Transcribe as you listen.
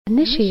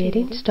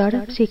Initiating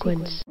startup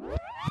sequence.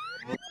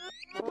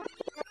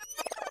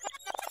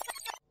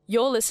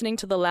 You're listening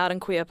to the Loud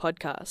and Queer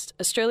podcast,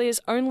 Australia's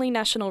only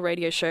national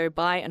radio show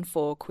by and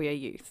for queer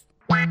youth.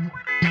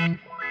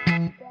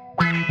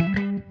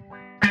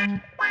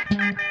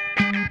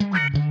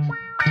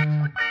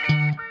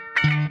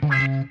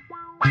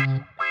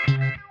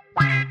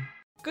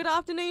 Good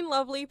afternoon,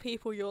 lovely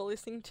people. You're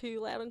listening to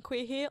Loud and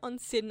Queer here on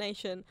Sid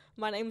Nation.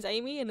 My name's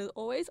Amy, and as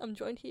always, I'm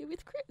joined here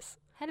with Chris.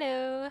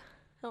 Hello.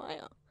 How are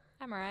you?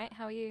 I'm alright.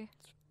 How are you?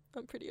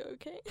 I'm pretty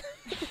okay.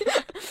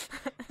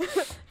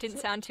 Didn't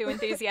sound too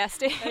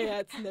enthusiastic. Yeah,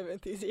 it's never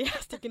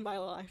enthusiastic in my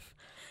life.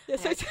 Yeah,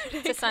 so today,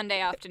 It's a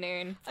Sunday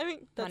afternoon. I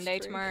mean, that's Monday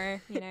true.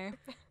 tomorrow, you know.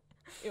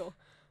 Ew.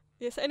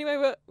 Yeah, so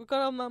anyway, we've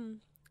got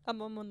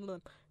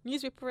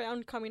news whip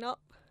around coming up.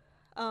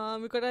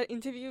 We've got an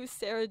interview with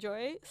Sarah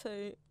Joy,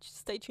 so just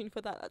stay tuned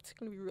for that. That's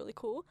going to be really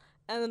cool.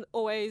 And then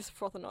always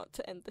Froth or Not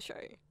to end the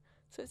show.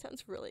 So it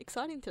sounds really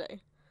exciting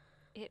today.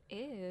 It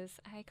is.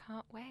 I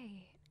can't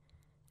wait.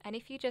 And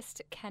if you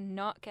just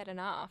cannot get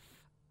enough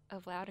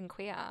of Loud and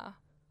Queer,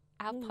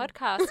 our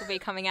podcast will be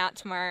coming out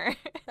tomorrow.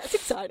 That's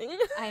exciting.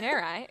 I know,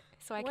 right?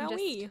 So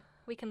Wowee.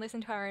 we can listen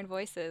to our own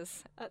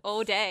voices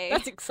all day.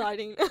 That's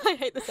exciting. I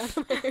hate the sound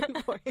of my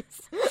own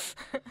voice.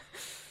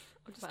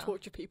 I'll just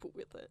torture people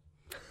with it.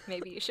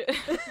 Maybe you should.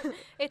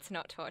 It's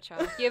not torture.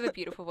 You have a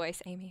beautiful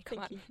voice, Amy. Come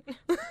Thank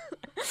on.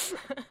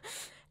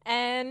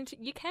 And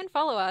you can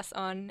follow us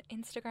on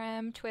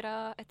Instagram,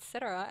 Twitter,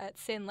 etc. at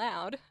Sin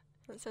Loud.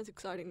 That sounds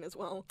exciting as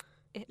well.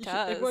 It You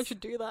does. Everyone should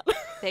do that.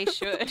 They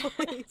should.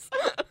 Please.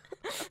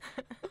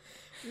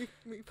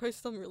 we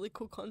post some really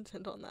cool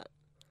content on that.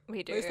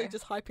 We do. Mostly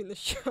just hyping the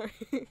show.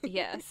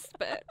 Yes,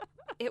 but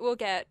it will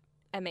get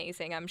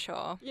amazing, I'm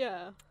sure.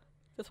 Yeah.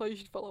 That's why you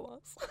should follow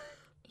us.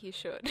 You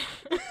should.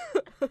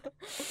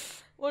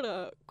 What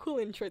a cool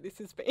intro this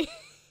has been.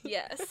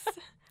 Yes.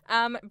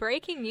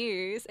 Breaking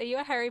news. Are you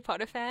a Harry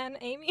Potter fan,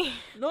 Amy?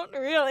 Not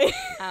really.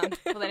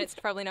 Well, then it's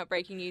probably not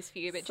breaking news for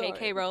you, but Sorry.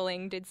 J.K.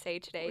 Rowling did say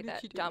today What did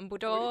that she do?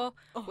 Dumbledore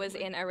Oh was my-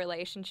 in a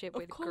relationship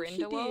Of with course she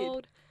did.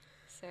 Grindelwald.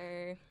 So,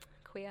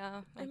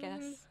 queer, I I guess.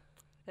 mean-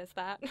 There's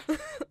that.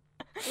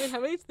 I mean, how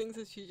many things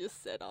has she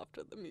just said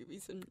after the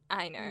movies and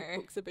I know.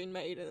 books have been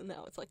made, and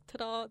now it's like,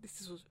 ta-da,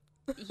 this is...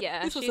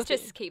 Yeah, This was she the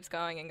just thing. keeps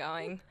going and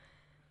going.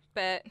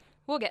 But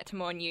we'll get to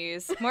more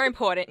news, more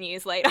important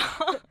news later.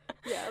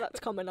 Yeah, that's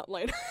coming up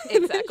later.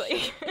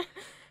 Exactly.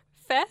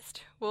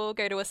 First, we'll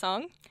go to a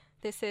song.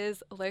 This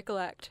is local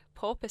act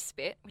Pauper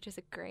Spit, which is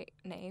a great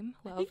name.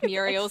 Love think it's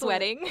Muriel's excellent.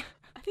 Wedding.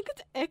 I think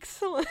it's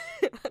excellent.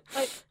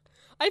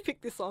 I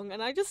picked this song,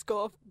 and I just go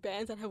off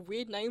bands that have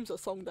weird names or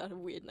songs that have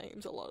weird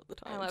names a lot of the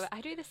time. I love it.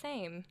 I do the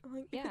same. I'm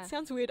like, Yeah. if it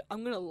sounds weird,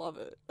 I'm going to love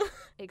it.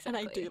 Exactly.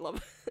 And I do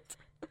love it.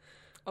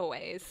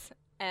 Always.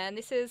 And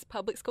this is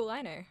Public School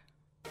I Know.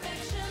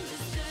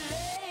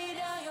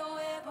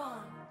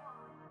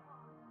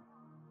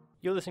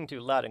 You're listening to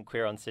Loud and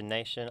Queer on Sin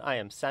Nation. I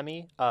am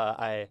Sammy.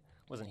 I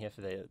wasn't here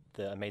for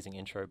the amazing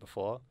intro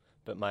before,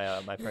 but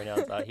my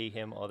pronouns are he,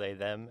 him, or they,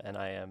 them, and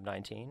I am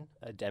 19.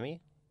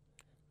 Demi.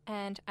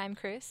 And I'm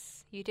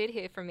Chris. You did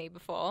hear from me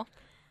before,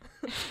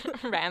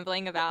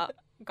 rambling about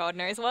God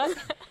knows what.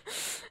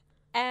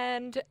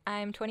 And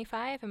I'm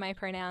 25, and my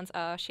pronouns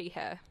are she,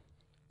 her.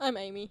 I'm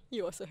Amy.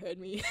 You also heard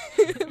me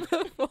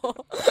before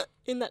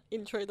in that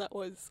intro that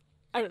was...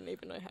 I don't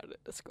even know how to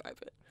describe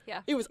it.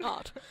 Yeah. It was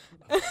art.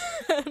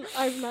 And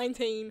I'm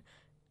 19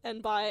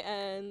 and bi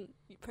and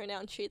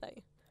pronoun she,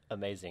 they.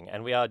 Amazing.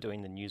 And we are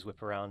doing the news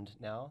whip around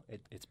now.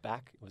 It's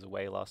back. It was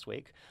away last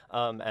week.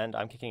 And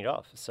I'm kicking it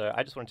off. So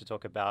I just wanted to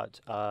talk about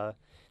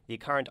the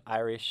current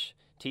Irish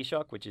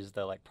Taoiseach, which is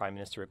the Prime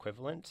Minister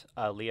equivalent,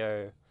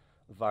 Leo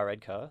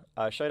Varadkar,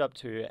 showed up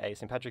to a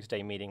St. Patrick's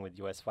Day meeting with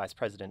US Vice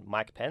President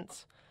Mike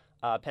Pence.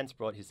 Pence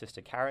brought his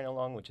sister Karen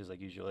along, which is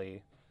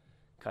usually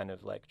kind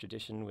of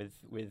tradition with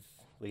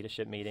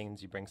leadership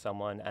meetings. You bring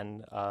someone,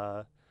 and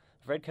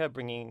Varadkar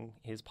bringing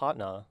his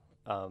partner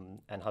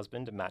and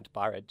husband, Matt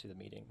Barrett, to the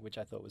meeting, which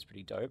I thought was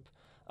pretty dope.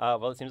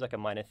 Well, it seems like a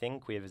minor thing.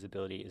 Queer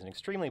visibility is an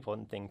extremely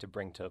important thing to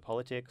bring to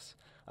politics.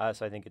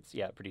 So I think it's,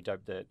 pretty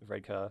dope that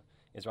Varadkar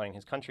is running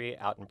his country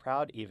out and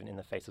proud, even in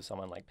the face of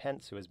someone like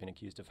Pence, who has been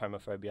accused of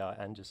homophobia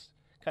and just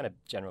kind of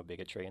general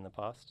bigotry in the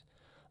past.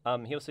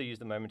 He also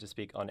used the moment to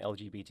speak on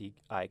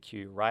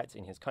LGBTIQ rights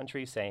in his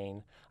country,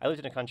 saying, "I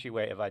lived in a country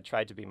where if I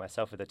tried to be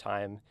myself at the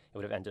time, it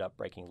would have ended up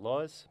breaking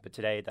laws. But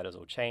today, that has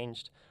all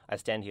changed. I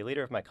stand here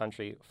leader of my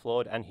country,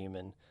 flawed and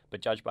human,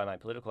 but judged by my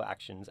political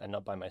actions and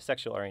not by my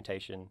sexual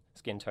orientation,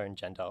 skin tone,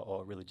 gender,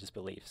 or religious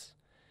beliefs."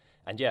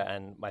 And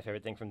and my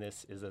favorite thing from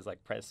this is there's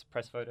press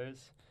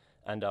photos,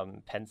 and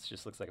Pence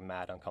just looks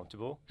mad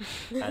uncomfortable.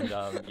 And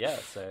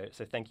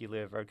so thank you,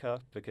 Leo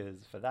Varadkar,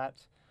 because for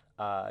that,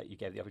 you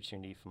gave the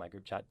opportunity for my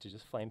group chat to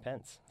just flame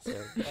Pence.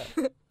 So,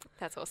 yeah.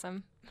 That's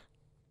awesome.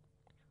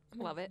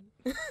 Love it.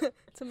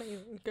 It's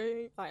amazing.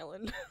 Go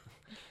Ireland.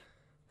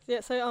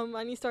 So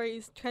my news story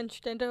is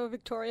Transgender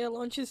Victoria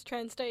launches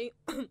Trans Day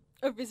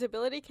of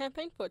Visibility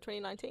campaign for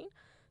 2019.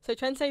 So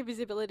Trans Day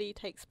Visibility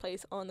takes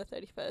place on the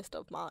 31st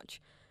of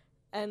March.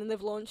 and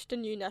they've launched a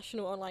new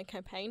national online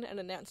campaign and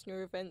announced new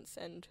events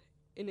and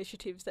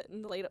initiatives that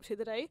in the lead up to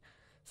the day.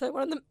 So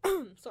one of the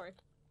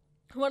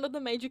one of the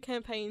major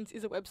campaigns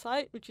is a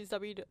website, which is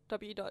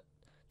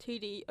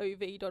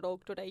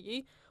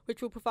www.tdov.org.au,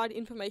 which will provide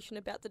information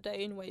about the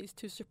day and ways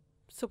to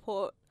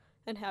support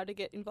and how to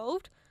get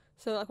involved.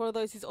 So like one of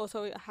those is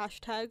also a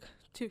hashtag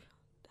to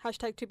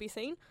be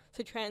seen.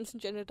 So trans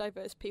and gender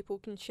diverse people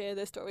can share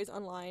their stories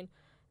online,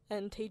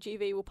 and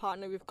TGV will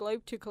partner with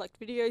Globe to collect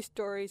video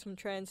stories from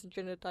trans and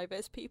gender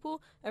diverse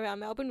people around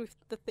Melbourne with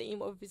the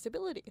theme of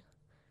visibility,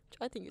 which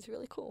I think is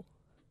really cool.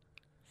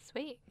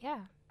 Sweet,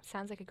 yeah.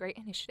 Sounds like a great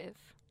initiative.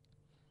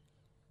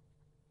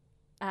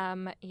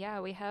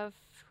 We have,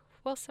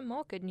 some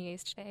more good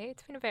news today.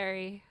 It's been a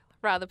very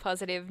rather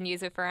positive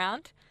news whip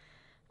around.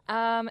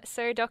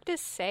 So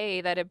doctors say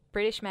that a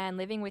British man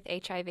living with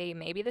HIV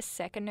may be the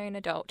second known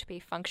adult to be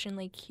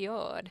functionally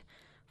cured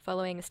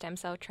following a stem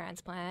cell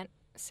transplant.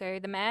 So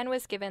the man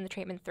was given the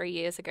treatment 3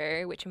 years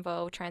ago, which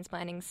involved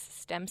transplanting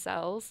stem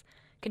cells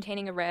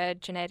containing a rare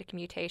genetic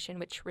mutation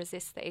which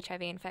resists the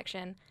HIV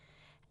infection.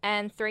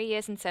 And 3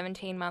 years and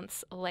 17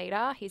 months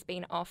later, he's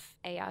been off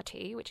ART,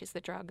 which is the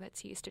drug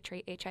that's used to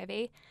treat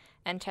HIV,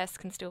 and tests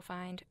can still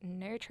find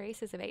no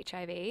traces of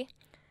HIV,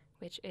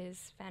 which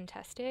is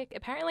fantastic.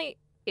 Apparently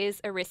is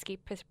a risky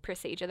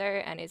procedure though,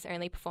 and is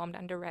only performed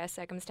under rare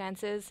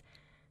circumstances.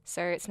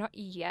 So it's not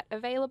yet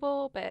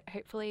available, but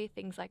hopefully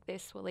things like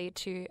this will lead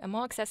to a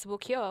more accessible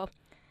cure.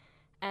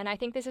 And I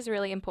think this is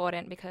really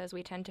important because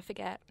we tend to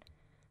forget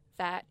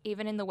that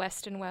even in the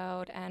Western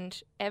world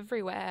and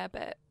everywhere,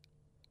 but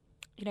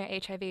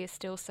HIV is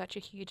still such a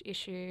huge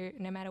issue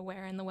no matter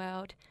where in the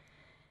world.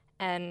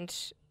 And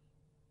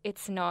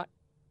it's not,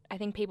 I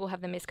think people have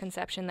the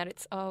misconception that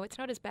it's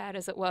not as bad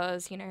as it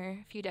was,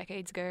 a few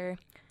decades ago.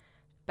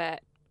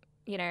 But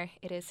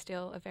it is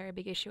still a very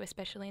big issue,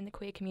 especially in the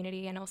queer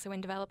community and also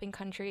in developing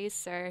countries.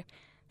 So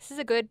this is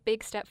a good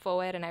big step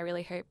forward, and I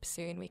really hope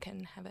soon we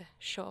can have a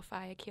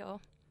surefire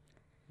cure.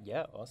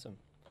 Yeah, awesome.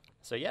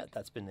 So yeah,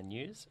 that's been the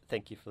news.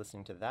 Thank you for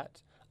listening to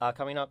that.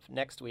 Coming up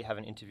next, we have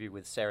an interview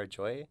with Sarah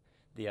Joy,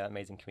 the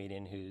amazing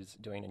comedian who's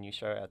doing a new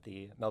show at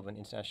the Melbourne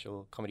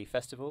International Comedy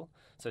Festival.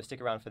 So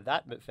stick around for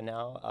that. But for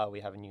now,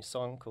 we have a new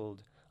song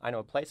called I Know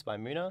a Place by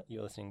Moona.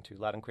 You're listening to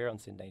Loud and Queer on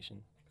Syd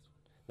Nation.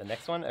 The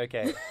next one?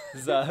 Okay.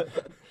 This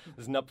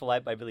is Not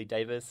Polite by Billy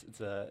Davis. It's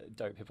a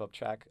dope hip-hop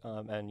track,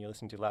 and you're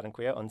listening to Loud and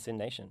Queer on Syd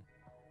Nation.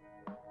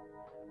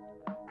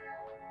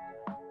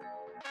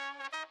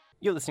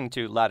 You're listening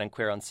to Loud and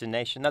Queer on Syd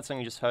Nation. That song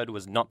you just heard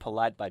was Not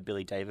Polite by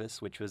Billy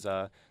Davis, which was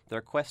the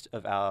request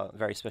of our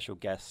very special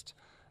guest,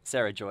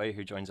 Sarah Joy,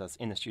 who joins us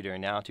in the studio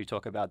now to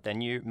talk about their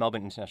new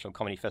Melbourne International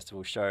Comedy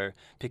Festival show,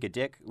 Pick a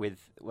Dick,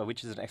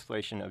 which is an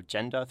exploration of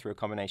gender through a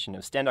combination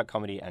of stand-up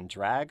comedy and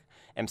drag,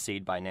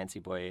 emceed by Nancy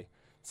Boy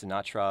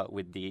Sinatra,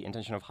 with the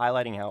intention of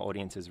highlighting how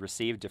audiences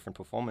receive different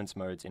performance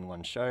modes in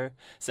one show.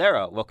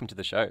 Sarah, welcome to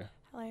the show.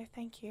 Hello,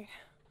 thank you.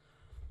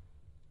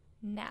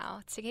 Now,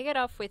 to kick it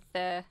off with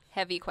the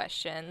heavy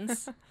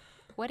questions,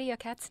 what are your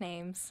cats'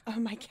 names?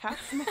 My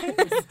cats'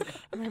 names?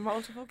 My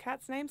multiple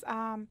cats' names?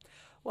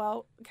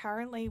 Well,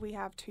 currently we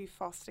have 2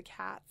 foster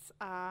cats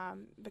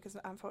because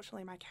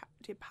unfortunately my cat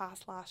did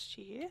pass last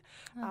year.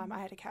 I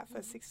had a cat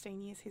for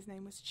 16 years. His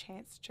name was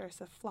Chance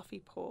Joseph Fluffy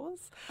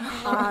Paws.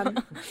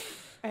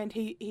 And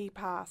he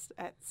passed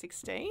at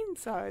 16,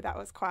 so that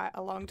was quite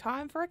a long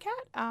time for a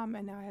cat.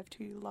 And now I have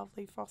 2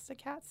 lovely foster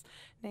cats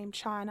named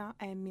China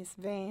and Miss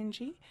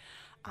Vanjie.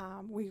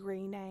 We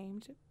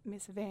renamed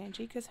Miss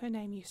Vanjie because her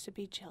name used to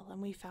be Jill,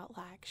 and we felt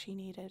like she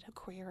needed a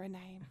queerer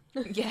name.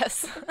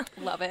 Yes,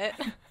 love it.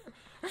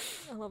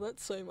 I love that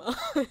so much.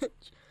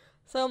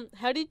 So,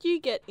 how did you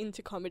get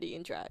into comedy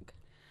and drag?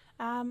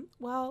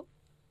 Well,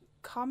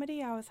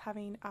 comedy, I was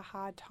having a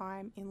hard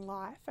time in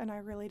life, and I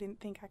really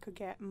didn't think I could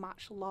get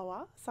much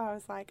lower. So I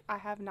was like, I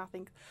have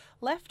nothing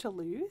left to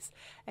lose,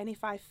 and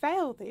if I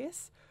fail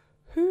this,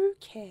 who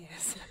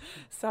cares?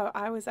 So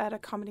I was at a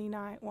comedy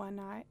night one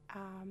night,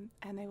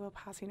 and they were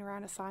passing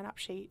around a sign-up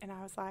sheet, and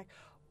I was like,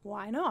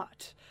 why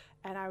not?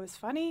 And I was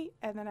funny,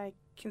 and then I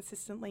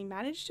consistently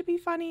managed to be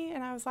funny,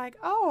 and I was like,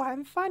 oh,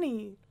 I'm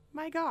funny.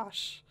 My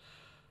gosh.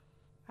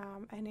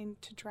 And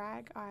into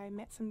drag, I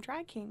met some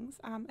drag kings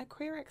at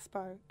Queer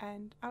Expo,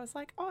 and I was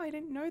like, oh, I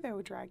didn't know they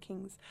were drag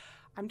kings.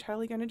 I'm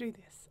totally going to do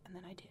this. And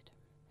then I did.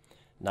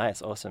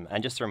 Nice, awesome.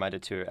 And just a reminder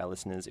to our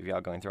listeners, if you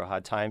are going through a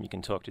hard time, you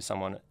can talk to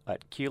someone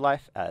at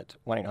QLife at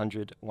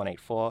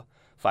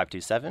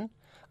 1-800-184-527.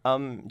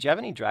 Do you have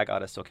any drag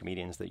artists or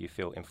comedians that you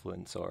feel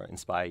influence or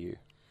inspire you?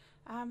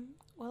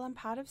 Well, I'm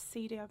part of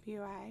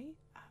CWA,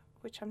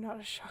 which I'm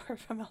not sure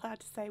if I'm allowed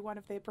to say one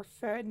of their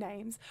preferred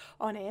names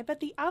on air, but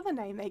the other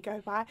name they go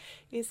by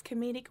is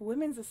Comedic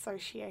Women's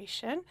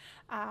Association,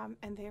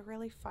 and they're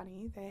really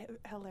funny, they're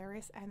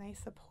hilarious, and they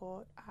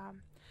support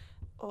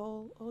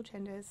all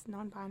genders,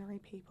 non-binary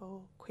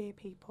people, queer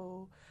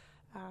people,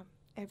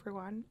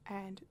 everyone,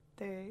 and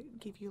they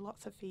give you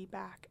lots of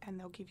feedback, and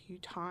they'll give you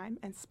time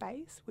and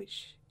space,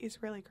 which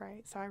is really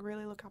great. So I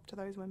really look up to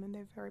those women.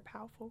 They're very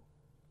powerful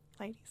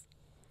ladies.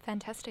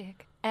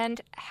 Fantastic.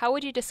 And how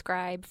would you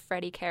describe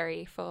Freddie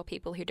Carey for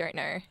people who don't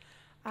know?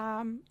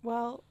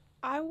 Well,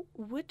 I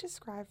would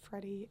describe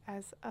Freddie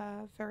as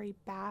a very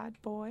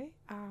bad boy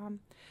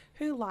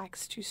who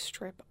likes to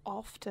strip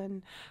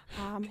often.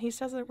 He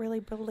doesn't really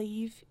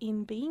believe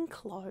in being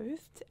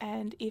clothed,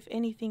 and if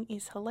anything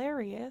is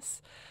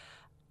hilarious,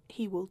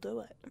 he will do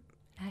it.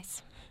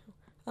 Nice.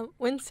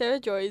 When Sarah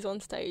Joy is on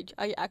stage,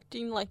 are you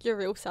acting like your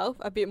real self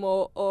a bit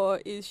more,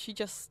 or is she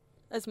just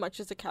as much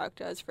as a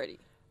character as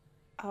Freddie?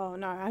 Oh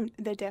no,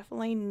 they're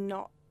definitely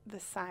not the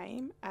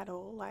same at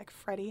all. Like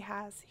Freddie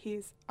has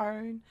his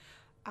own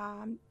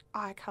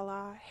eye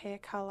colour, hair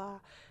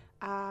colour,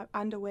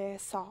 underwear,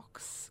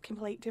 socks,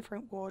 complete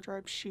different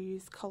wardrobe,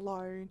 shoes,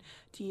 cologne,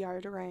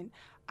 deodorant.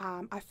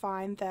 I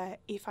find that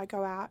if I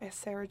go out as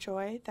Sarah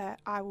Joy, that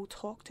I will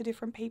talk to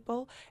different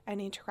people and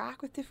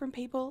interact with different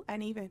people,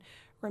 and even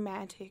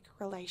romantic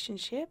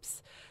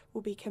relationships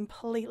will be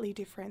completely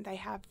different. They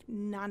have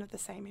none of the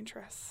same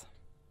interests.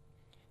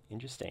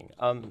 Interesting.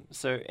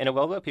 So in a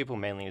world where people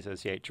mainly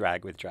associate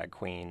drag with drag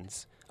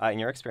queens, in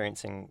your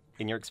experience,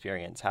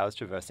 how has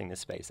traversing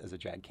this space as a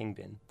drag king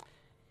been?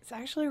 It's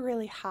actually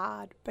really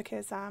hard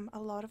because a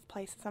lot of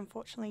places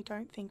unfortunately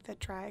don't think that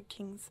drag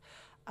kings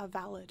are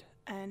valid,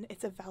 and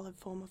it's a valid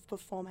form of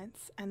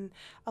performance. And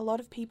a lot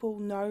of people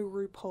know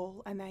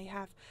RuPaul, and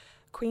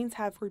queens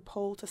have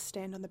RuPaul to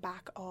stand on the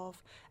back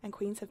of, and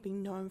queens have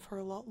been known for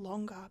a lot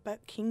longer,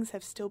 but kings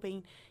have still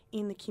been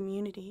in the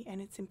community,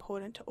 and it's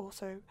important to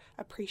also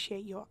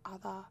appreciate your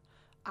other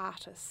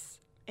artists.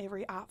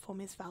 Every art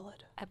form is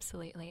valid.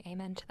 Absolutely.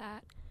 Amen to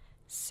that.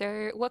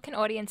 So what can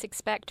audience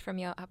expect from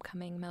your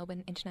upcoming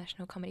Melbourne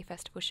International Comedy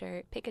Festival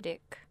show, Pick a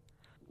Dick?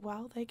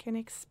 Well, they can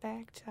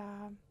expect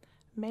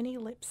many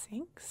lip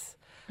syncs,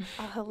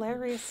 a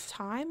hilarious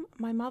time.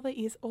 My mother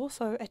is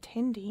also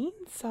attending,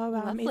 so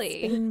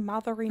Lovely. It's been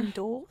mother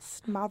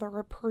endorsed, mother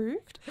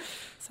approved.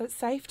 So it's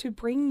safe to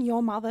bring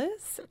your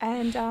mothers,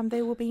 and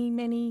there will be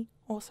many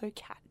also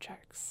cat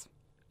jokes.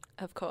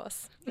 Of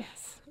course.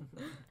 Yes.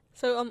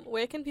 So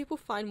where can people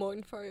find more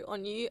info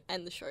on you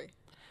and the show?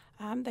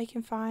 They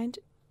can find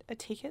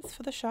tickets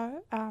for the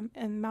show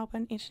in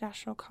Melbourne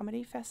International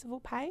Comedy Festival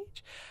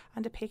page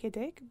under Pick a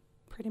Dick.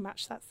 Pretty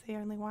much that's the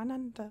only one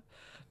under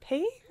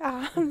P.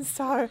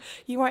 So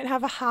you won't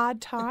have a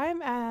hard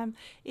time.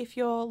 If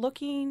you're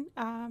looking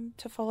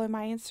to follow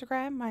my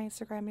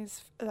Instagram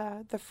is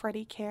the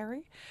Freddie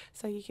Carey.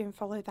 So you can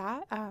follow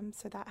that.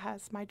 So that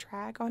has my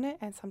drag on it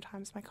and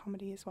sometimes my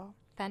comedy as well.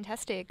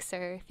 Fantastic. So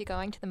if you're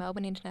going to the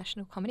Melbourne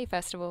International Comedy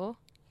Festival,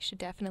 you should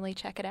definitely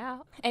check it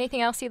out. Anything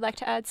else you'd like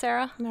to add,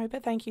 Sarah? No,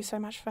 but thank you so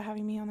much for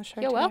having me on the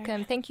show You're today.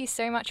 welcome. Thank you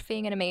so much for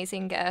being an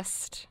amazing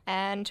guest.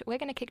 And we're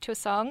going to kick to a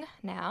song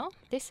now.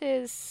 This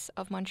is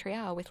of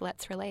Montreal with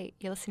Let's Relate.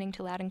 You're listening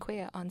to Loud and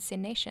Queer on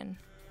Sin Nation.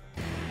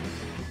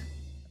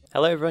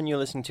 Hello everyone, you're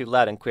listening to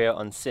Loud and Queer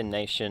on Sin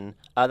Nation.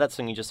 That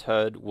song you just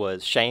heard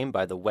was Shame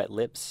by the Wet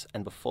Lips,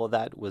 and before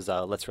that was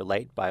Let's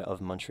Relate by Of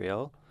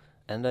Montreal.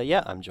 And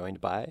I'm joined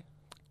by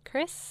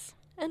Chris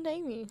And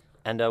Amy.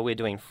 And we're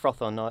doing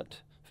Froth or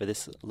Not for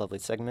this lovely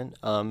segment.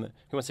 Who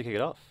wants to kick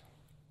it off?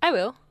 I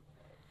will.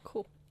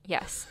 Cool.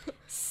 Yes.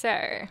 So,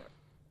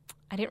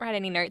 I didn't write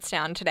any notes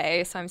down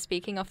today, so I'm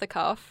speaking off the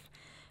cuff.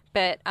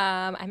 But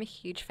I'm a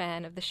huge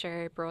fan of the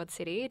show Broad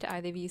City. Do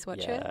either of you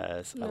watch it?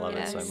 Yes, I love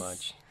it so Yes.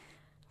 much.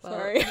 Well,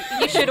 Sorry.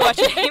 You should watch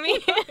it,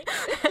 Amy.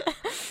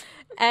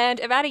 And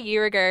about a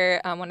year ago,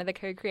 one of the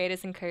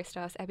co-creators and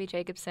co-stars, Abby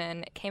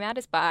Jacobson, came out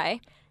as bi.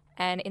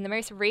 And in the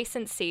most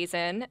recent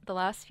season, the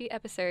last few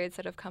episodes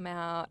that have come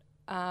out,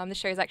 the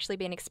show's actually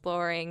been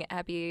exploring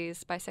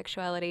Abby's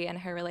bisexuality and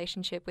her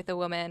relationship with a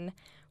woman,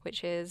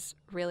 which is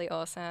really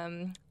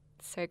awesome.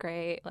 It's so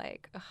great.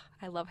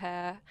 I love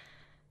her.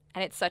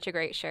 And it's such a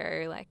great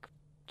show.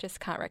 Just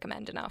can't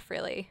recommend enough,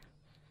 really.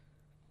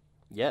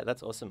 Yeah,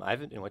 that's awesome. I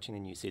haven't been watching the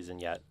new season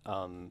yet.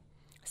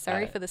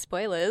 Sorry for the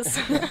spoilers.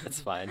 That's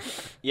fine.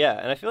 Yeah,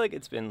 and I feel like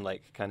it's been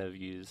kind of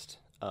used.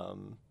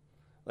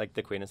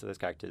 The queerness of those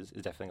characters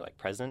is definitely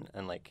present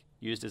and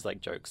used as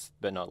jokes,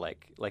 but not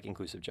like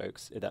inclusive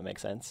jokes, if that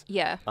makes sense.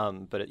 Yeah.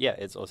 But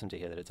it's awesome to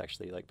hear that it's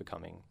actually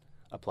becoming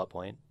a plot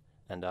point,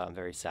 and I'm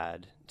very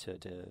sad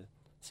to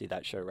see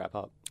that show wrap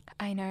up.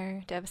 I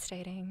know,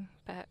 devastating,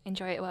 but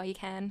enjoy it while you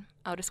can.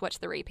 I'll just watch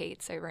the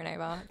repeats over and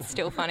over. It's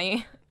still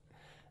funny.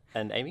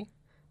 And Amy?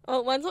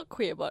 Oh, mine's not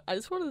queer, but I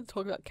just wanted to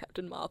talk about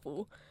Captain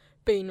Marvel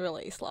being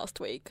released last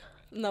week.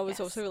 And that was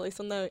also released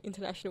on the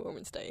International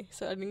Women's Day.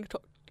 So I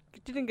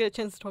didn't get a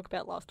chance to talk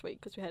about last week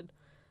because we had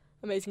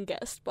amazing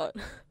guests. But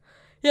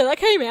yeah, that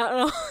came out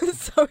and I was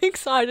so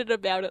excited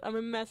about it. I'm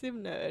a massive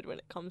nerd when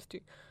it comes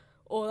to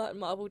all that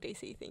Marvel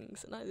DC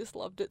things. And I just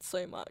loved it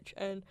so much.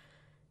 And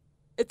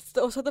it's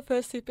also the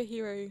first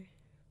superhero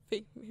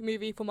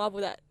movie for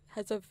Marvel that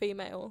has a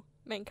female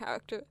main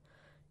character.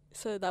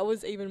 So that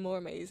was even more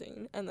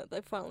amazing, and that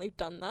they've finally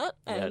done that.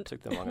 And yeah, it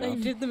took them long they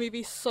enough. did the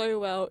movie so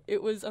well.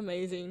 It was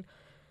amazing.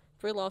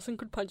 Brie Larson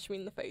could punch me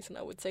in the face and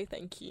I would say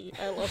thank you.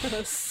 I love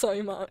her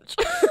so much.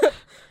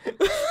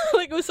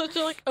 It was such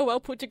a well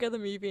put together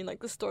movie, and the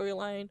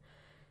storyline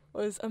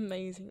was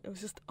amazing. It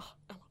was just, I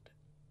loved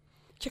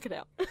it. Check it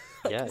out.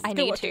 Yeah. I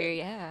Go need watch to, it.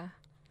 yeah.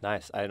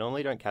 Nice. I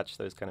normally don't catch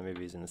those kind of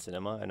movies in the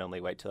cinema. I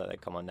normally wait till they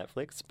come on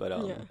Netflix, but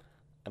Yeah.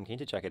 I'm keen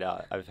to check it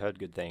out. I've heard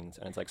good things,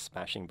 and it's like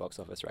smashing box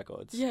office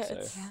records. Yeah, so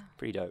it's- Yeah.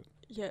 pretty dope.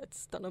 Yeah,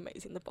 it's done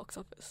amazing in the box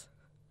office.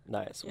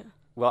 Nice. Yeah.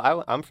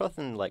 Well, I'm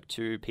frothing like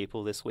 2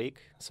 people this week,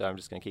 so I'm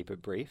just going to keep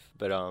it brief.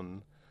 But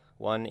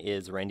one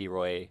is Randy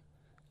Roy,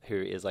 who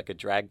is like a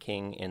drag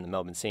king in the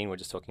Melbourne scene. We're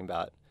just talking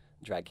about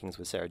drag kings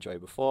with Sarah Joy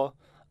before,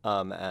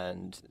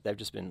 and they've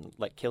just been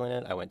like killing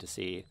it. I went to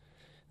see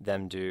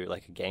them do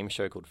like a game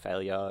show called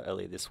Failure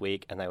earlier this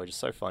week, and they were just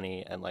so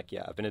funny. And like,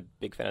 yeah, I've been a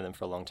big fan of them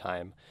for a long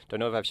time. Don't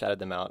know if I've shouted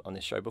them out on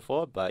this show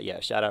before, but yeah,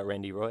 shout out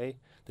Randy Roy,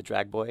 the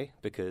drag boy,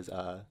 because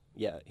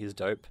yeah, he's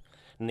dope.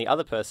 And the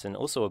other person,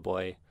 also a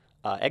boy,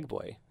 Egg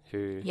Boy,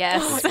 who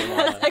Yes. has been,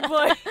 Egg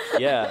Boy.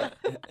 yeah,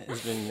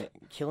 has been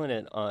killing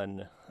it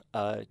on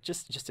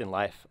just in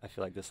life. I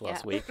feel like this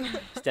last Yeah. week,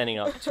 standing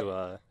up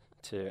to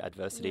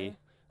adversity, Yeah. and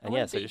I yeah,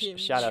 wanna so beat him.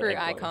 just shout out True Egg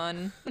Boy.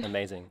 icon.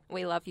 Amazing,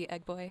 We love you,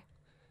 Egg Boy.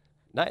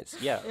 nice,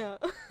 yeah. Yeah.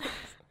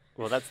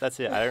 Well, that's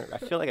it. I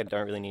feel like I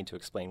don't really need to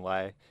explain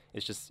why.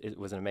 It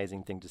was an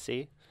amazing thing to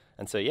see.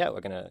 And so, yeah, we're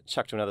going to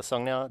chuck to another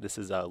song now. This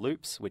is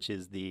Loops, which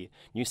is the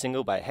new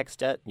single by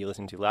Hextet. You're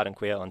listening to Loud and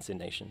Queer on Sin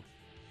Nation.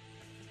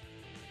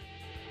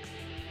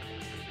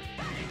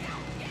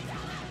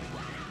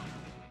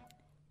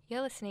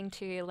 You're listening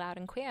to Loud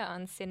and Queer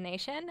on Sin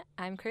Nation.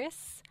 I'm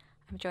Chris.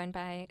 I'm joined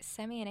by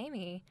Sammy and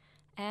Amy.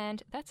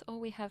 And that's all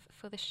we have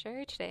for the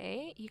show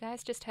today. You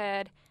guys just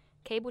heard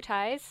Cable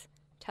Ties,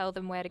 Tell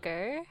Them Where to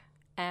Go.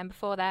 And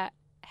before that,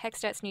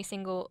 Hextet's new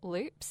single,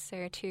 Loops.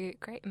 So 2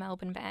 great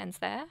Melbourne bands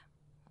there.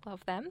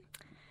 Love them.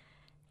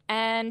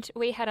 And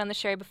we had on the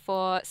show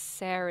before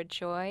Sarah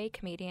Joy,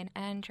 comedian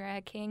and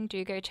drag king.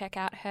 Do go check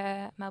out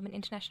her Melbourne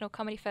International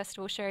Comedy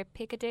Festival show,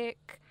 Pick a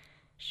Dick.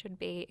 Should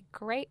be a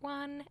great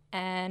one.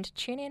 And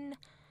tune in,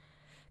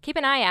 keep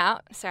an eye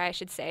out, I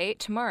should say,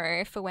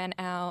 tomorrow for when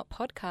our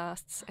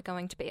podcasts are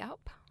going to be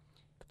up.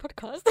 The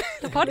podcast.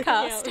 The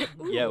podcast.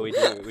 Yeah, we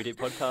do. We do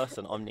podcasts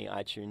on Omni,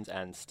 iTunes,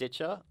 and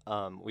Stitcher.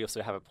 We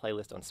also have a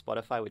playlist on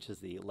Spotify, which is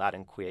the Loud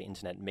and Queer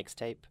Internet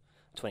Mixtape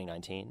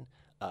 2019.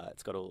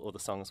 It's got all the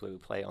songs where we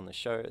play on the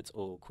show. It's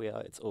all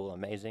queer. It's all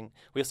amazing.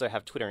 We also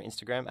have Twitter and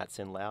Instagram at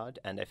Sin Loud,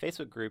 and a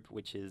Facebook group,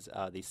 which is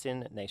the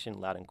Sin Nation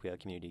Loud and Queer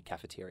Community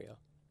Cafeteria.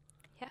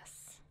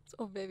 Yes. It's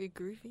all very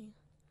groovy.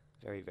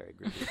 Very, very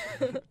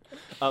groovy.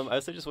 I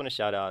also just want to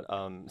shout out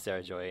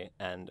Sarah Joy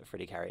and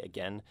Freddie Carey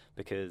again,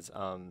 because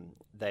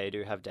they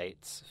do have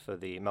dates for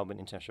the Melbourne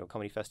International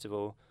Comedy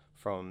Festival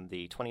from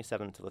the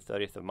 27th to the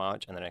 30th of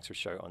March, and an extra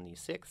show on the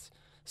 6th.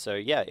 So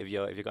yeah, if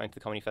you're going to the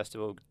comedy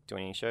festival,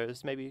 doing any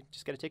shows, maybe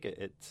just get a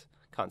ticket.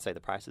 Can't say the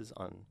prices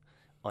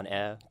on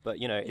air, but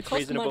you know it's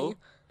costs reasonable. money.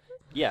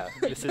 Yeah,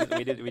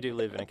 we do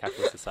live in a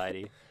capitalist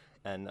society,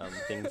 and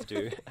things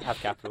do have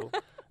capital.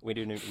 We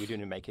do need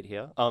to make it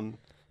here.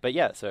 But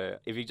yeah, so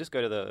if you just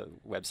go to the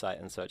website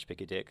and search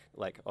Pick a Dick,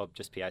 or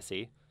just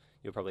PIC,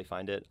 you'll probably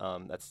find it.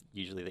 That's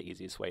usually the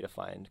easiest way to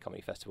find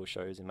comedy festival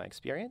shows in my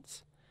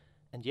experience.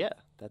 And yeah,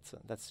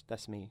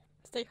 that's me.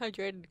 Stay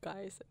hydrated,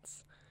 guys.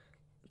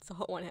 It's a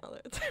hot one out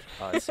there.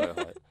 Oh, it's so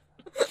hot.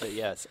 But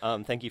yes,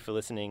 thank you for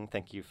listening.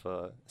 Thank you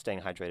for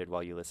staying hydrated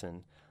while you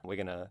listen. We're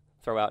going to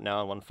throw out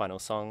now one final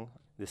song.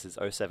 This is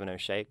 070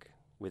 Shake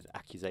with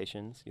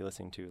Accusations. You're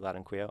listening to Loud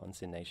and Queer on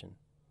Sin Nation.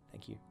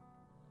 Thank you.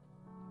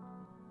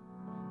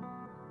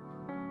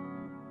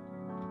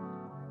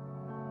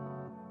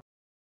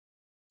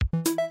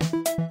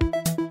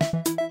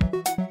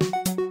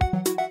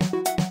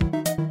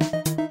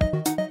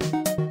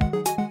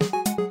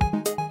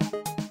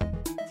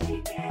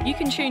 You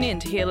can tune in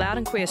to hear Loud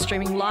and Queer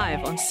streaming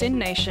live on Sin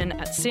Nation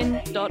at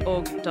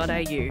sin.org.au.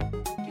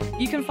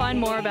 You can find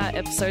more of our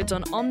episodes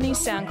on Omni,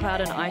 SoundCloud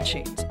and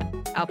iTunes.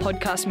 Our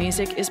podcast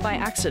music is by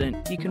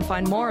Accident. You can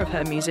find more of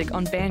her music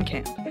on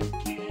Bandcamp.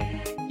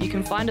 You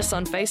can find us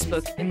on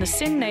Facebook in the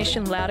Sin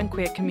Nation Loud and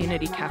Queer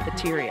Community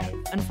Cafeteria,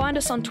 and find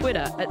us on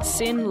Twitter at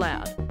Sin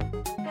Loud.